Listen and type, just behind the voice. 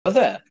What's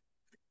that?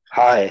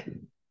 Hi.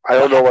 I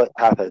don't know what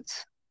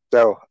happens.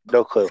 No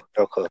clue.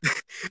 No clue.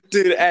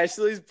 Dude,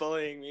 Ashley's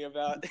bullying me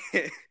about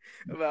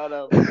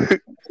about me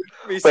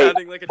Wait,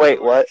 sounding like a wait,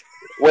 dork. what?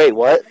 Wait,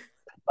 what?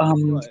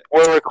 What?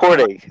 We're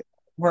recording.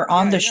 We're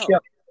on Yeah, the I know.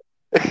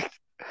 show.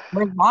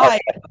 We're live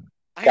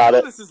I Got know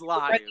it. this is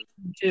live.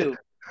 too.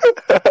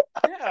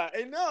 Yeah,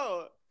 I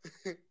know.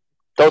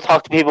 Don't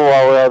talk to people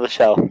while we're on the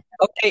show.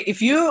 Okay,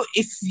 if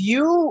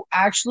you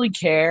actually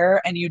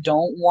care and you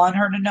don't want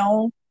her to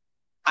know,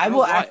 I No,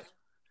 will. what?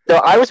 No,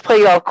 I was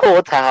playing off cool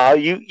with Taha.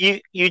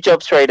 You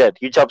jumped straight in.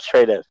 You jumped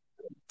straight in.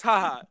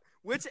 Taha,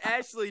 which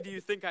Ashley do you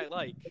think I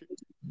like?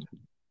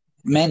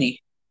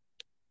 Many.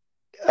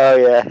 Oh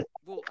yeah.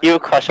 Well, You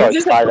have a crush on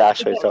just five a-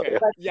 Ashleys, don't okay. you?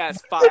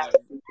 Yes, 5.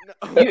 No,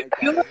 oh my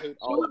You God, I hate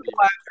all of you.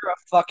 after a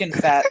fucking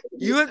fat.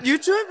 You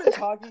two have been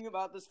talking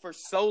about this for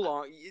so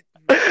long.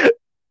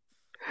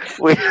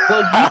 We I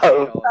hate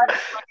all of you.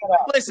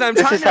 Listen, I'm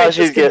This trying is to how make this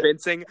she's get-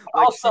 convincing.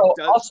 Like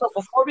Also,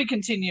 before we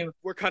continue,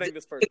 we're cutting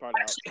this first part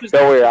out.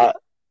 No, we're not.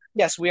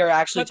 yes, we are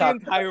actually Cut the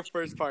talking. entire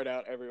first part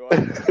out,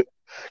 everyone.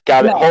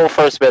 Got it. No. Whole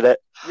first minute.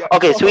 Yeah,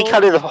 Okay, so we cut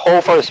the whole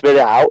first minute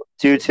out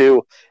due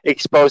to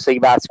exposing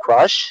Matt's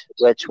crush,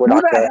 which we're Who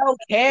not the going to hell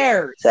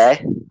cares?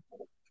 say.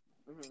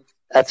 Mhm.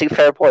 That's a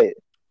fair point.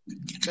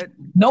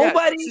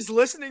 Nobody. Yeah, she's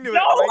listening to it No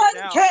right one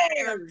now. cares.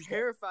 And I'm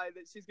terrified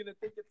that she's gonna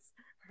think it's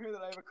her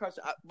that I have a crush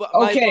on. But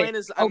my Okay, point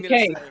is, I'm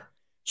okay. gonna say that,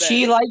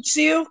 She likes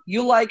you.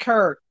 You like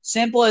her.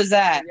 Simple as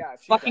that. yeah,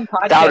 if she Fucking does.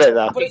 podcast. Doubt it,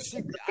 though. But if she,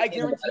 I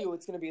guarantee you,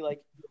 it's gonna be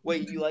like,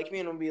 wait, you like me,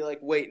 and I'm gonna be like,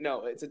 wait,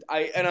 no,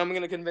 and I'm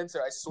gonna convince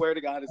her. I swear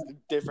to God, it's a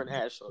different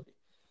Ashley.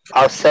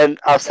 I'll send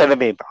a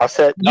meme. I'll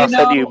send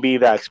you a meme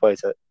that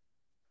explains it.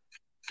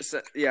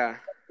 So, yeah.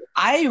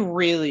 I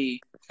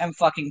really am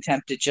fucking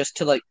tempted just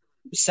to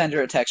send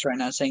her a text right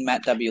now saying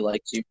Matt W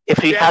likes you. If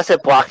he Yeah.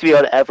 hasn't blocked me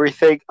on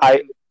everything,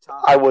 I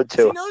would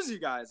too. She knows you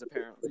guys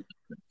apparently.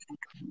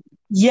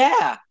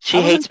 Yeah, She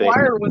I was hates me.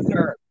 inspired with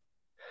her.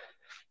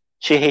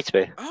 She hates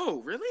me.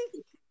 Oh,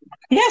 really?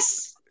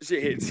 Yes,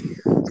 She hates you.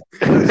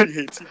 She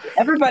hates you.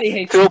 everybody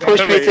hates She'll you. push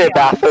me to the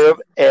bathroom,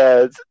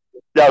 and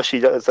no, she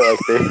doesn't like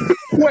me.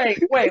 Wait.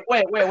 Could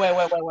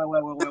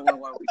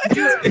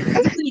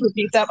you please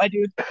repeat that, my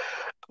dude?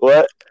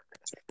 What?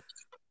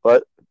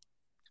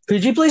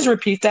 Could you please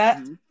repeat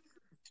that?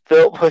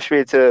 Phil pushed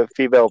me to the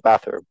female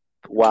bathroom.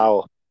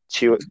 Wow.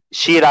 She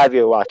and Ivy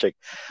were watching.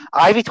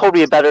 Ivy told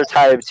me a better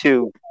time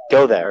to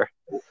go there.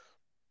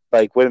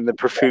 Like when the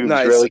perfume's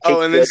Nice. really kicked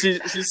Oh, and then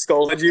in. she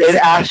scolded you. It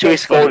actually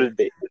scolded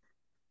me.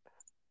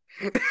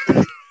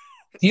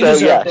 You So,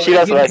 deserve yeah, it. she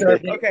doesn't You like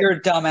deserve me. it. Okay, You're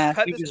a dumbass.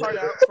 Cut You this deserve part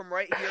it. out from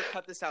right here.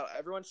 Cut this out.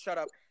 Everyone shut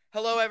up.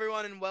 Hello,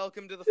 everyone, and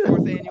welcome to the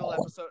 4th annual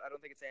episode. I don't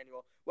think it's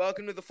annual.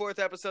 Welcome to the 4th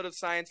episode of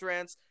Science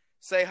Rants.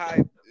 Say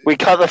hi. We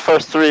cut the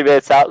first 3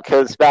 minutes out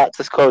because Matt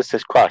disclosed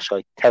his crush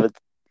like 7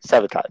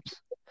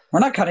 times. We're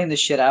not cutting this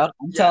shit out.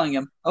 I'm telling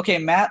him. Okay,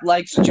 Matt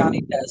likes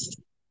Johnny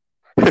Test.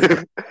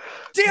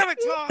 Damn it,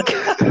 Tom!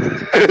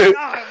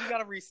 God, we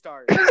gotta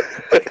restart.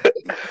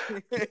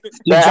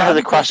 Matt has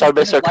a crush on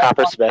Mr.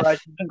 Coppersmith.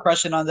 He's been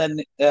crushing on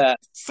that.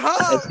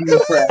 Stop!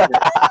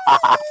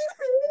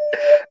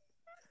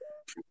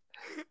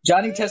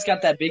 Johnny Test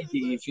got that big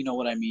D, if you know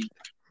what I mean.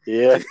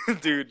 Yeah.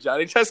 Dude,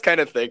 Johnny Test's kind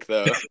of thick,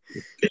 though.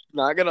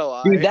 Not gonna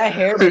lie. Dude, that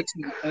hair makes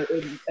me.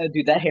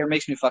 That hair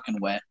makes me fucking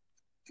wet.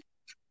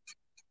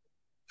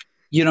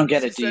 You don't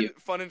get it, do you?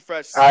 Fun and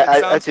fresh. I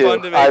Sounds do.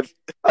 fun to make,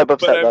 I'm but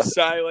upset I'm though.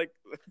 shy. Like,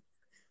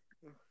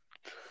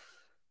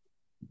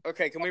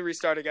 okay, can we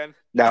restart again?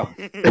 No.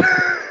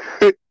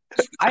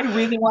 I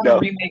really want to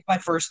remake my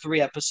first 3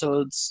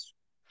 episodes.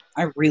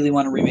 I really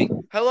want to remake.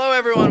 Hello,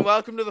 everyone.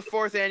 Welcome to the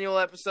 4th annual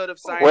episode of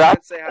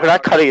Science. We're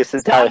not cutting this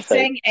entire Stop thing.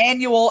 saying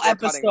annual We're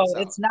cutting episode. this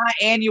out. It's not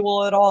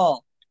annual at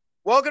all.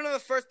 Welcome to the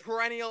first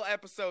perennial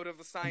episode of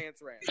the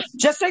Science Rants.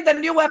 Just say the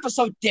new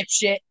episode,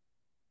 dipshit.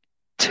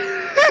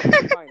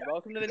 Fine.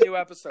 Welcome to the new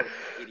episode,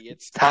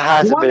 idiots. Taha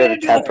has You a want bit me of to a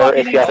do the temper, if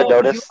fucking you haven't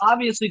intro? noticed. You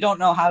obviously don't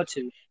know how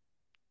to.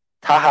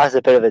 Taha has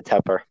a bit of a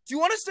temper. Do you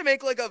want us to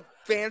make like a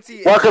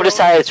fancy? Welcome to intro?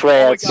 Science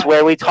Rants, God.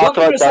 where we talk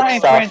Welcome about to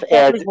dumb Science stuff,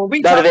 Rants, and where we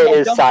none of talk it about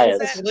is dumb science.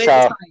 stuff related to So,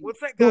 science. What's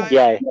that guy?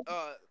 yay.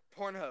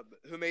 Pornhub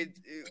who made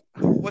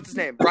what's his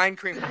name? Brian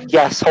Creamer.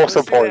 Yes,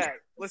 wholesome porn.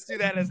 Let's do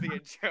that as the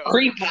intro.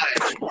 Creep.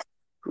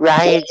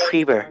 Ryan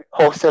Creamer,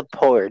 wholesome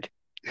porn.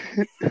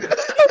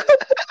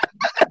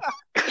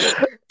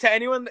 To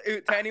anyone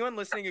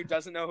listening who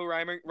doesn't know who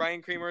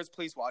Ryan Creamer is,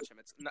 please watch him.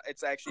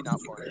 It's actually not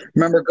porn.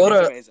 Remember, go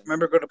It's to amazing.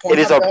 Pornhub. It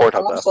is on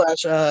Pornhub, though.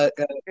 Slash It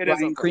is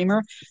Ryan on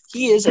Creamer.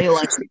 He is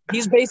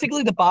he's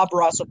basically the Bob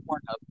Ross of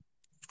Pornhub.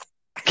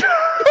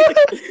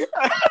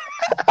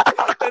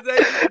 That's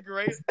actually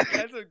great.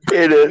 That's a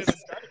great It way is. to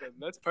describe him.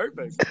 That's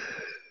perfect.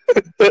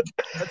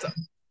 That's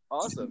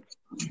awesome.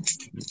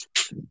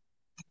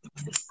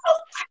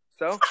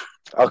 So,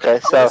 Okay,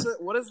 so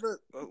what is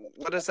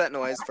that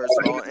noise? First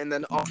of all, and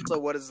then also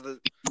what is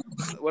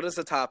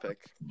the topic?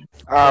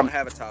 I don't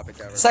have a topic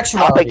ever. topic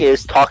Sexuality.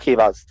 is talking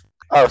about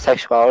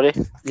sexuality.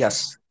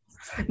 Yes.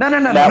 No.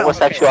 Matt, what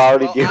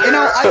sexuality do you?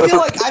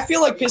 I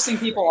feel like pissing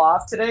people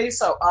off today.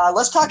 So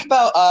let's talk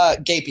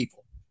about gay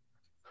people.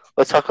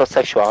 Let's talk about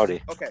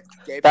sexuality. Okay,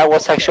 gay That people?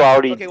 was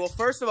sexuality. Okay, well,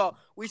 first of all,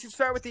 we should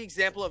start with the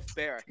example of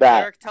Barrick. That.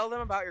 Barrick, tell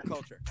them about your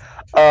culture.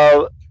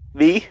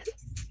 Me?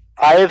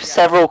 I have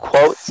several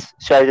quotes.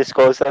 Should I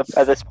disclose them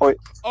at this point?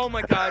 Oh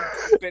my god,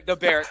 the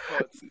Barrick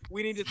quotes.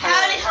 We need to talk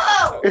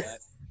about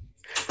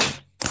that.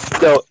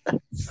 No.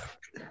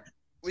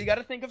 We got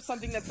to think of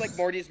something that's like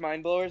Morty's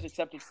Mind Blowers,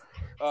 except it's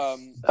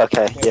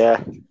Okay,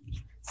 yeah.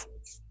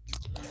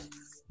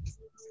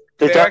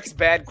 Barrick's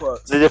bad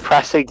quotes. The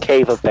depressing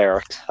cave of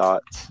Barrick's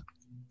thoughts.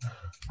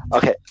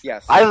 Okay.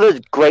 Yes. I have a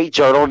great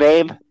journal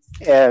name,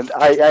 and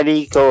I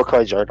need to go look at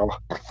my journal.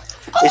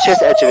 It's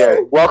just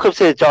engineering. Welcome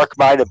to the dark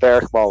mind of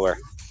Barrick Muller.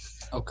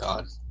 Oh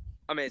God.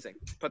 Amazing.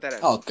 Put that in.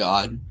 Oh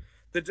God.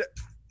 The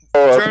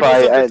That's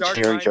my Journals of the Dark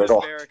engineering Mind journal.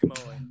 of Barrick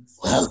Muller.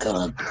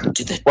 Welcome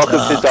to the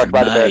Dark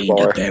Mind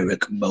of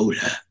Barrick Muller.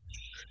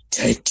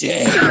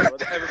 Today,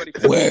 Everybody,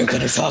 we're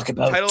gonna talk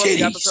about title of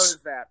the episode titties. is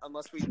that,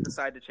 unless we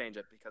decide to change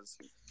it because,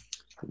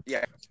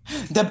 yeah.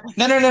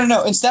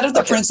 No. Instead of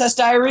the Okay. Princess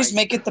Diaries,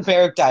 make it the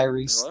Barrick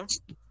Diaries. Hello?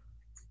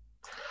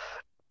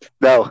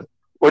 No.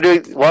 We're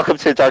doing Welcome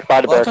to the Dark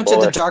Mind of Welcome Barrick to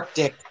Muller. the Dark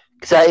Dick.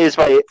 'Cause that is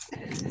my...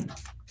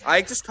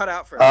 I just cut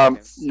out for a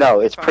second. No,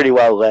 it's Fine. pretty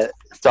well lit.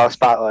 It's on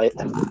Spotlight.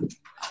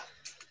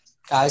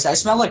 Guys, I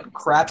smell like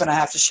crap and I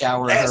have to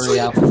shower. Hurry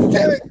up.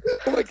 Damn it.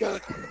 Oh my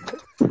god.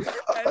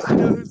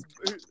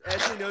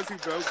 Ashley knows who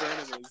Bo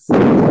Burnham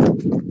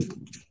is.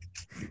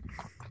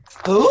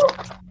 Who?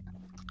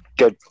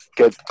 Good.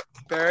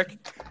 Barrick.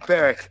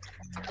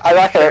 I'm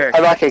not gonna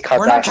cut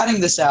We're that. not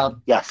cutting this out.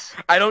 Yes.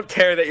 I don't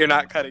care that you're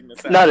not cutting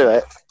this out. None of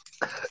it.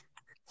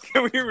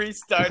 Can we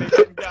restart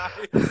again,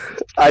 guys?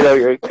 I know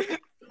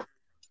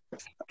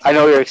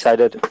you're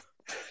excited.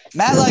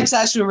 Matt likes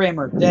Ashley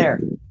Raymer. There.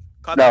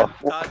 Cut No.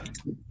 that. Cut.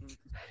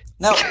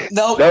 No,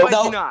 Nope. No, I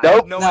do not.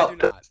 Nope. No, No. I do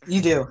not.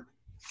 you do.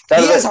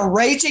 That's He has it. a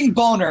raging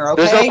boner,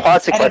 okay? There's no And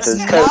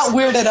consequences, it's 'cause not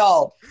weird at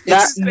all.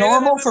 That- It's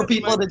normal for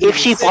people to do If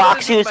she this.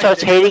 blocks you and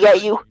starts hating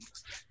at you,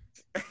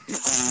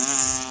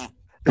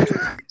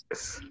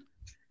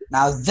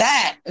 Now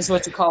that is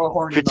what you call a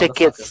horny your dick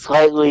gets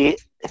motherfucker.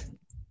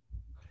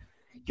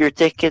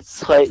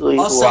 slightly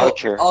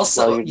larger. while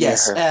Also, you're near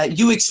yes, her.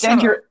 you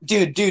extend Shut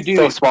your... Dude.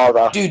 So small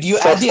though. Dude, you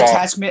So add the small.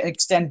 attachment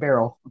extend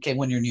barrel, okay,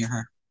 when you're near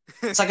her.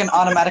 It's like an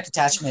automatic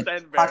attachment.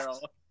 Extend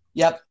barrel.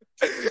 Yep.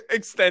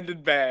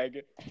 Extended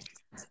bag.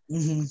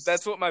 hmm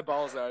That's what my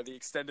balls are, the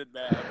extended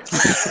bag.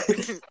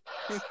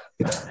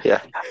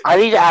 I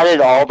need to add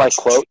in all my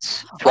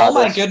quotes. Oh throughout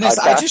my this goodness,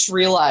 I podcast, just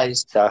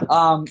realized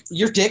so.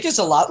 your dick is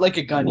a lot like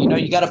a gun. You know,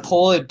 you got to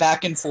pull it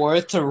back and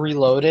forth to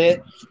reload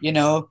it. You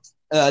know,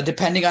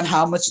 depending on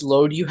how much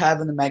load you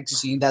have in the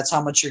magazine, that's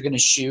how much you're going to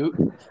shoot.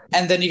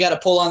 And then you got to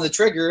pull on the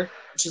trigger,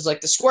 which is like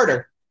the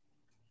squirter.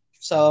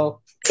 So,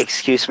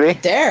 Excuse me.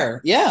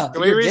 there. Yeah.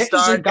 Can we your dick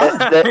is your restart?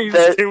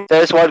 gun.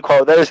 There's one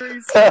quote. There's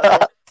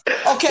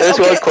Okay, There's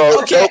one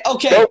quote.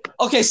 okay. Nope.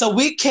 Okay, so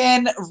we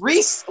can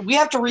we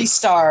have to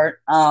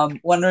restart when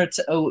we're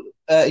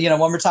when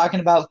we're talking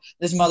about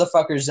this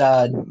motherfucker's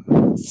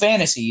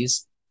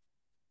fantasies,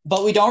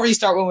 but we don't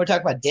restart when we're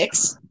talking about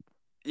dicks.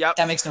 Yep.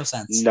 That makes no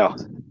sense. no.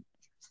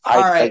 All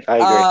right. I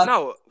agree.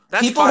 No,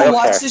 that's People fine. who don't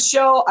watch care. this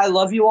show, I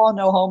love you all,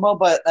 no homo,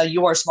 but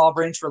you are small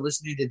brains for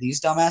listening to these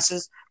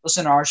dumbasses.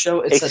 Listen to our show.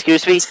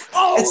 Excuse me.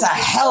 It's a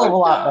hell of a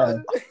lot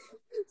better.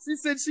 She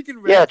said she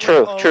can Yeah, rap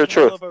true, like, true, oh,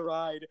 true. hell of a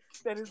ride.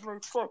 That is my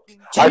fucking.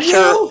 Can I'm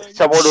sure you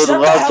someone would shut the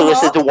love to hell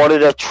listen up? to one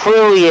of the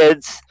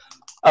trillions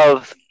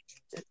of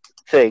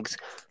things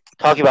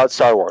talking about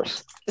Star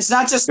Wars. It's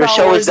not just Your Star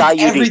show Wars, is not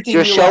it's unique. everything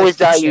Your you show like, is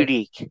not shit.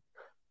 unique.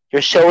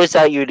 Your show is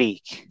not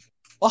unique.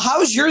 Well,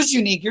 how is yours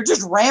unique? You're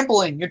just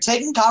rambling. You're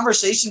taking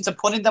conversations and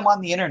putting them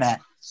on the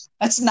internet.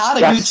 That's not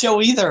a Yes. good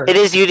show either. It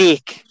is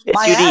unique. It's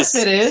My unique. ass,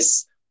 it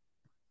is.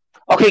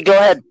 Okay, go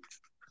ahead.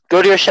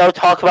 Go to your show.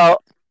 Talk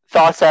about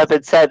thoughts that have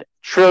been said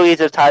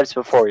trillions of times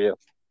before you.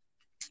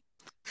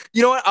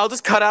 You know what? I'll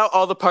just cut out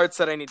all the parts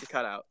that I need to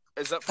cut out.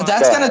 Is that fine? But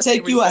that's Go going to ahead. take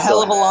Can we you a just hell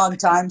go of a ahead? long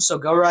time, so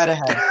go right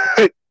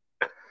ahead.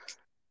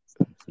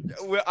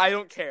 Well, I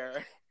don't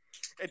care.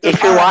 It If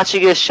doesn't you're matter.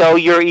 watching this show,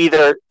 you're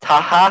either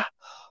Taha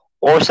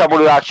or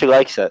someone who actually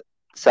likes it.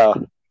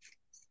 So,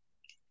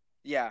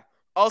 Yeah.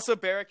 Also,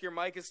 Barrick, your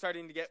mic is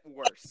starting to get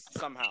worse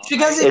somehow.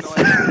 Because I have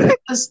no idea.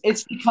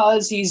 It's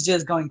because he's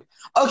just going,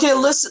 okay,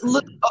 listen,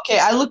 okay,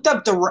 I looked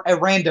up a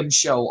random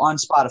show on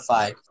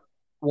Spotify.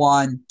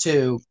 1,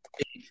 2,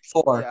 3,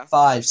 4, Yeah.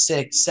 5,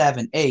 6,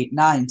 7, 8,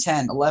 9,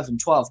 10, 11,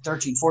 12,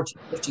 13, 14,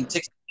 15,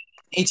 16,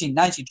 18,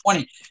 19,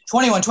 20,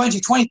 21, 22,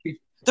 23.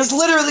 There's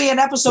literally an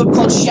episode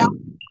called Shower.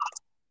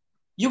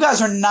 You guys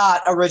are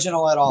not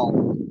original at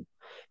all.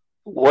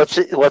 what's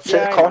it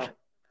Yeah, I called? know.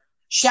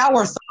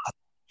 Shower.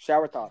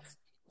 Shower thoughts.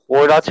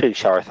 We're not doing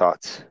shower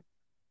thoughts.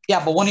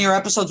 Yeah, but one of your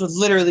episodes was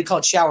literally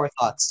called Shower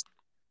Thoughts.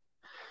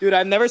 Dude,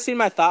 I've never seen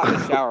my thought in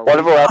the shower. One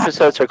of our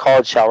episodes are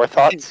called shower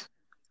thoughts.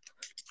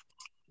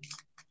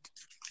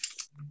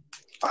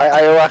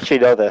 I don't actually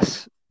know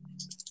this.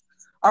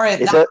 All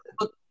right, Is now,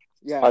 it?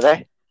 Yeah. Are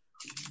they?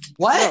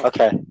 what?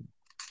 Okay.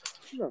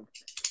 No.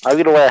 I'm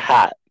gonna wear a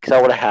hat because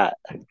I want a hat.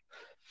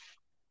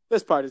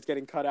 This part is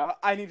getting cut out.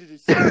 I need to do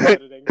some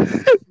editing.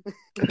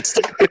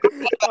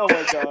 Oh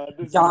my god.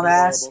 This is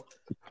Dumbass. horrible.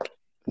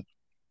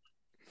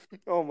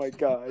 Oh my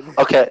god.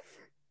 Okay.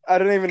 I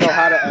don't even know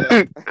how to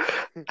edit.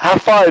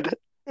 Have fun.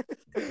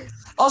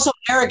 Also,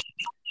 Eric,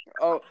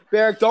 Oh,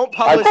 Barrick, don't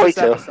publish I'm this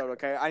going to. episode,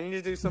 okay? I need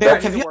to do some.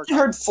 Eric, I have need you to work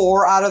heard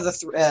 4 out of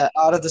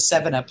the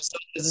 7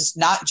 episodes? This is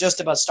not just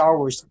about Star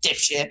Wars,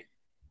 dipshit.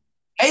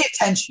 Pay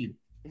attention.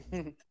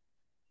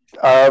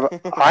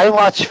 I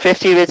watched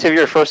 15 minutes of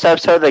your first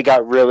episode. They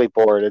got really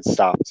bored and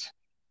stopped.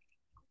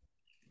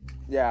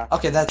 Yeah.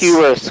 Okay, that's. You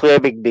were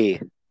slamming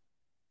me.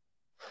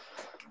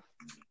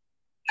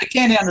 I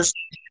can't understand.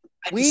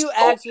 We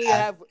actually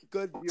have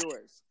good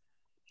viewers.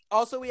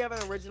 Also, we have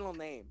an original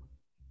name.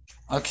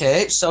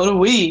 Okay, so do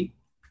we.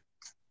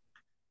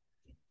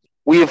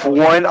 We've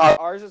won.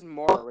 Ours is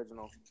more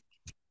original.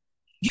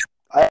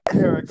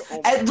 Eric,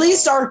 oh my At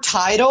least God. our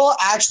title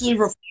actually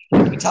reflects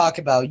what we talk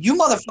about. You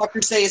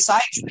motherfuckers say it's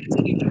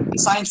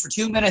science for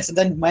 2 minutes and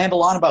then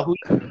ramble on about who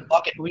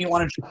you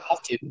want to jerk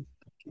off to.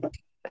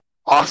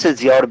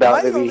 Austin's yelled Am I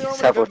about the me only one with a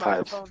several good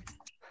times. microphone?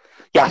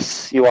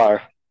 Yes, you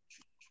are.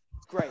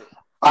 Great.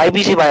 I'm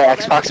using my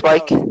That's Xbox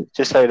what mic,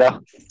 just so you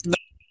know.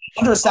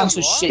 Under sounds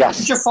you like are? shit. Yes.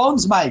 Use your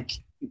phone's mic,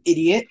 you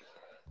idiot.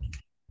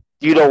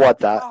 You don't want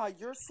that. Ah,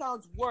 yours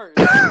sounds worse.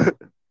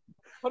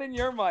 Put in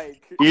your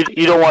mic. You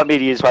don't want me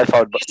to use my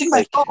phone. But Using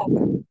my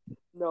phone.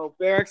 No,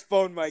 Barrick's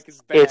phone mic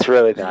is bad. It's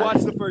really You bad.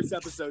 watched the first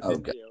episode,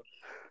 didn't Okay. you?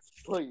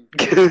 Please.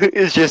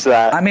 It's just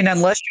that. I mean,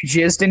 unless you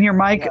jizzed in your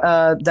mic,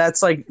 Yeah.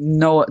 that's like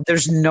no.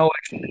 There's no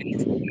explanation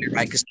for your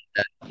mic is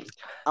dead.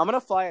 I'm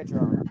gonna fly a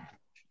drone.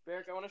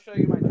 Barrick, I want to show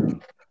you my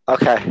drone.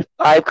 Okay.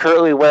 I'm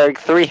currently wearing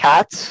 3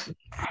 hats.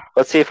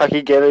 Let's see if I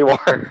can get any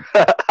more.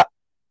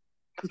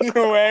 You're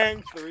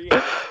wearing 3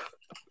 hats.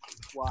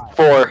 Why?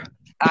 4.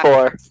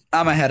 4.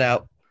 I'm gonna head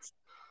out.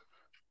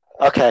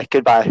 Okay,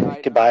 goodbye.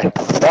 Right, Goodbye.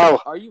 okay. No,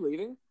 Are you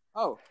leaving?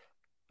 Oh,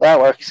 that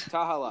works.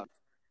 Taha left.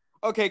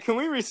 Okay, can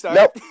we restart?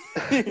 Nope.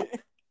 We're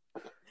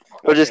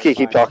We're just gonna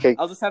keep talking.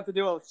 I'll just have to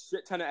do a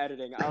shit ton of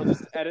editing. I'll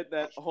just edit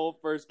that whole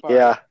first part.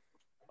 Yeah.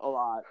 A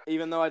lot,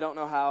 even though I don't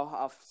know how.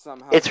 I'll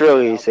somehow. It's figure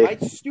really it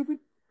out. easy.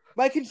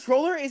 My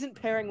controller isn't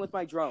pairing with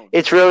my drone.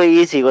 It's really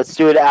easy. Let's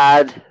do an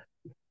ad.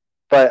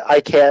 But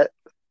I can't.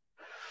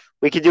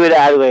 We can do an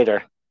ad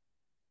later.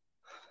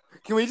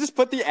 Can we just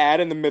put the ad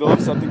in the middle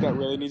of something that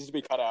really needs to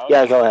be cut out?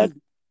 Yeah, go ahead.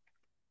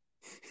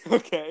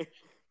 Okay,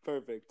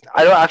 perfect.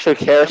 I don't actually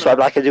care, so I'm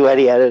not gonna do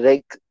any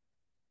editing.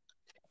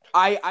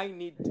 I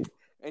need to,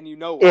 and you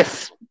know what?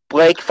 If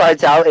Blake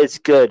finds out, it's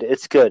good.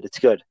 It's good. It's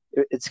good.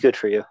 It's good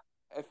for you.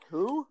 If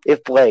who?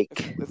 If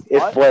Blake. If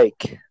If what?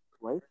 Blake.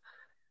 Blake?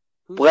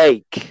 Who's-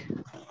 Blake.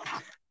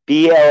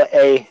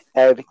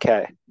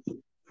 BLANK.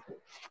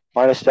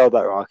 Might have spelled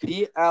that wrong.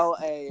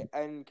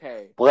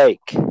 BLANK.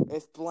 Blake.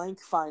 If Blank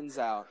finds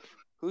out,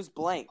 who's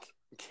Blank?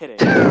 I'm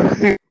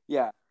kidding.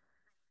 Yeah.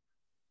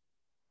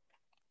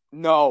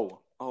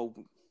 No. Oh,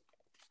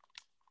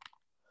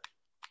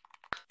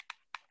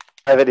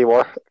 Have any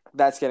more?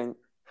 that's getting.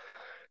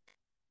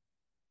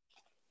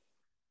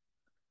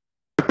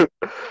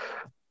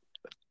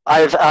 I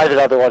have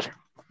another one.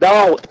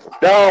 No!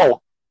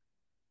 No!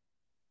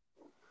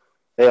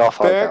 They all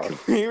fall Bear, down.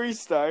 can we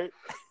restart?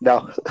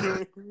 No.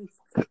 Can we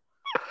restart?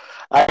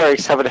 I'm wearing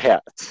 7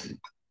 hats.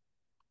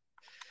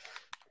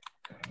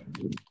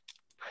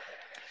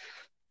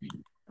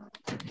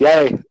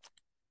 Yay.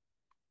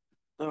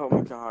 Oh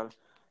my god.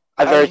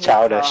 I'm very I hate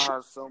childish.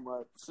 Taha so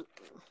much.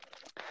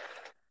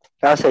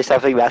 I'll say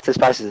something back to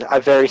Spices.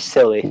 I'm very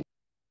silly.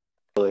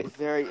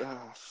 Very.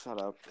 Shut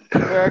up.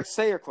 Eric,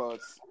 say your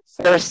quotes.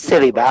 Say They're your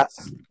silly,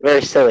 quotes.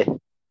 Very silly.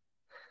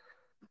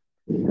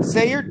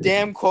 Say your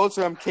damn quotes,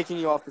 or I'm kicking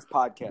you off this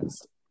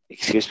podcast.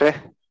 Excuse me?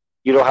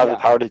 You don't have the Yeah.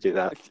 power to do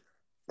that.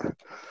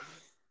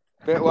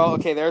 Well,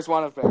 okay. There's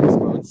one of Barry's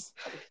quotes.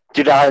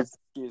 Do not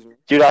Excuse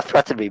me.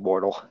 threaten me,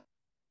 mortal.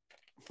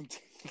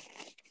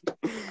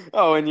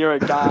 Oh, and you're a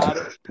god.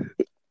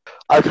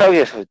 I'm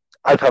coming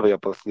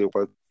up with new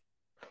one.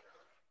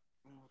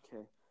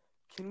 Okay.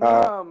 Can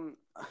we,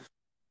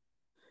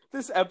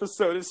 this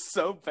episode is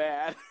so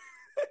bad.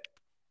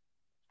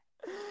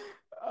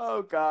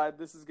 Oh god,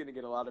 this is gonna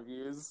get a lot of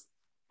views.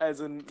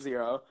 As in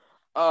 0.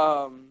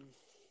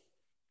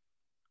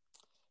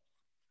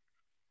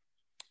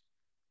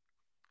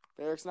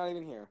 Eric's not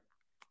even here.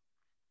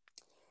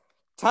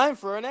 Time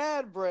for an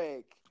ad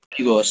break.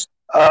 You goes.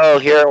 Oh,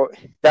 here.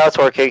 Now it's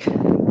working.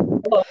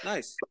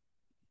 Nice.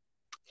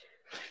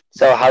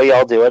 So, how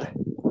y'all doing?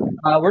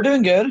 We're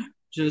doing good.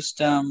 Just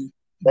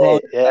Hey,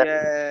 yeah.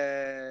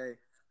 Yay.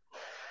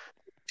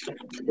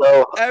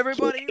 So,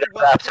 Everybody,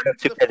 Perhaps welcome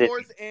to the stupidity.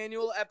 4th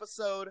annual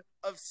episode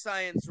of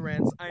Science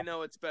Rants. I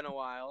know it's been a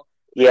while.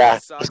 yeah,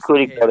 Sucks.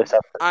 excluding Hate it. bonus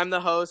episode. I'm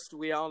the host,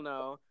 we all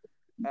know.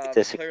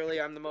 Disagree.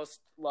 Clearly, I'm the most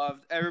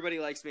loved. Everybody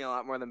likes me a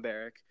lot more than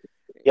Barrick.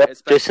 Yep,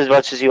 just Especially- as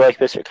much as you like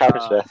Mr.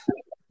 Coppersmith.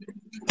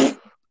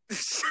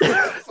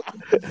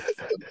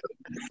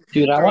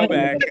 dude. I want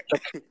Throwback.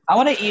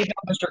 to email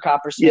Mr.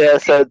 Coppersmith. Yeah,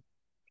 so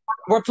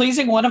We're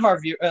pleasing one of our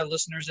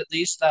listeners at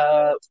least.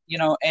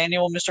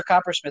 Annual Mr.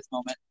 Coppersmith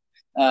moment.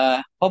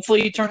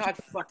 Hopefully he turns. God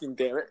fucking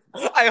damn it!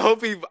 I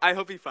hope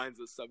he finds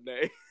us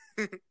someday.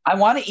 I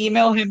want to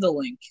email him the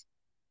link.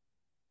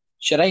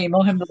 Should I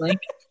email him the link?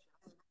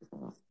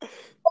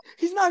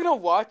 He's not gonna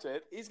watch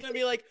it. He's gonna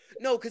be like,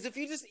 no, because if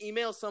you just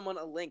email someone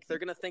a link, they're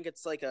gonna think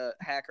it's like a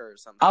hacker or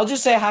something. I'll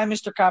just say, hi,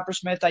 Mr.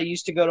 Coppersmith. I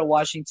used to go to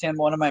Washington.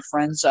 One of my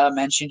friends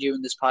mentioned you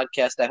in this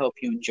podcast. I hope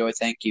you enjoy.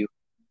 Thank you.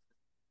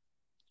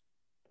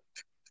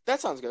 That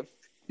sounds good.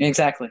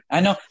 Exactly. I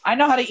know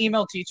how to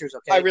email teachers,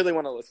 okay? I really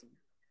want to listen.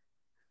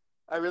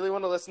 I really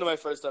want to listen to my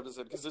first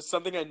episode because there's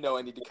something I know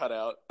I need to cut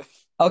out.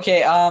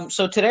 Okay,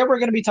 so today we're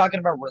going to be talking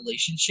about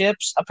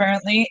relationships,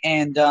 apparently,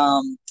 and,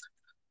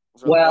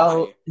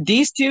 well, Why?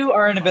 these two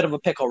are in a bit of a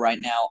pickle right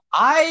now.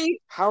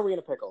 How are we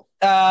gonna pickle?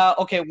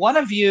 Okay, one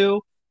of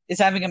you is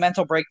having a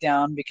mental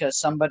breakdown because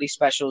somebody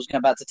special is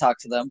about to talk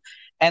to them,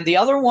 and the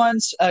other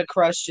one's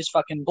crush just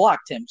fucking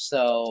blocked him,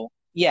 so,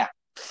 yeah.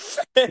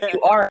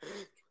 You are.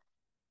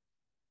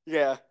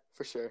 Yeah,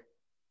 for sure.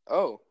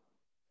 Oh,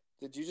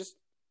 did you just?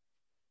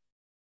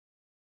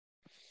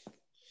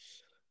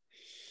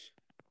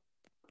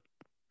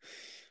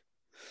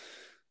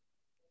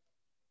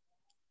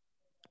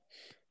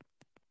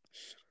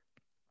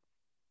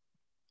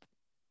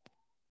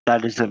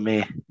 That isn't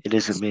me. It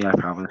isn't me, I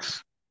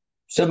promise.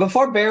 So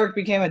before Barrick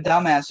became a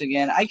dumbass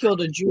again, I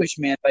killed a Jewish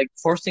man by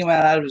forcing him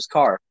out of his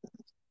car.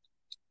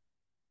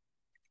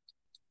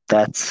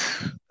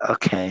 That's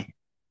okay.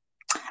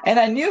 And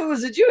I knew it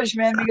was a Jewish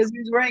man because he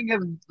was wearing a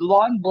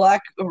long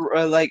black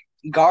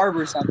garb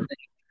or something.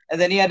 And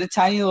then he had a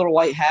tiny little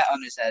white hat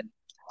on his head.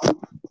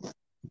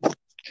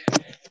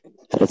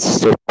 That's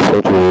the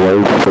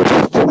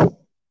racist.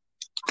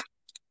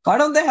 Why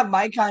don't they have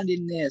my kind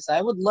in this?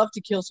 I would love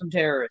to kill some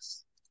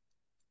terrorists.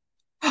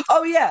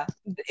 Oh, yeah.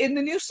 In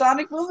the new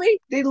Sonic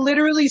movie, they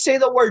literally say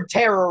the word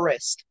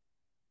terrorist.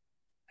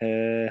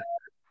 And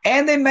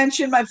they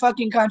mention my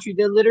fucking country.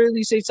 They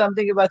literally say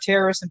something about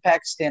terrorists in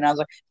Pakistan. I was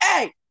like,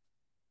 hey!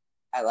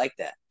 I like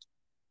that.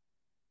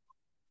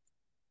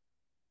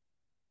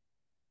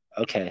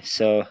 Okay,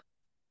 so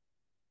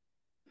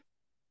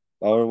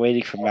while we're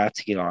waiting for Matt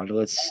to get on,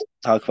 let's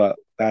talk about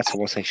Matt's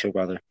homosexual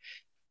brother.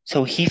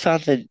 So he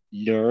found the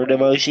nerd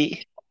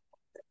emoji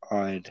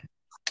on,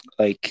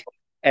 like,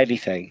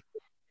 anything.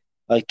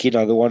 Like, you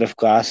know, the one with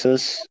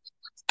glasses,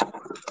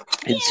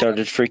 and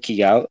started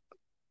freaking out.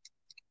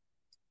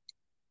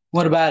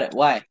 What about it?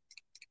 Why?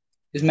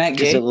 Is Matt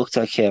Because gay? it looked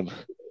like him.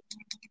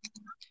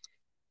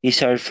 He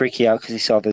started freaking out because he saw the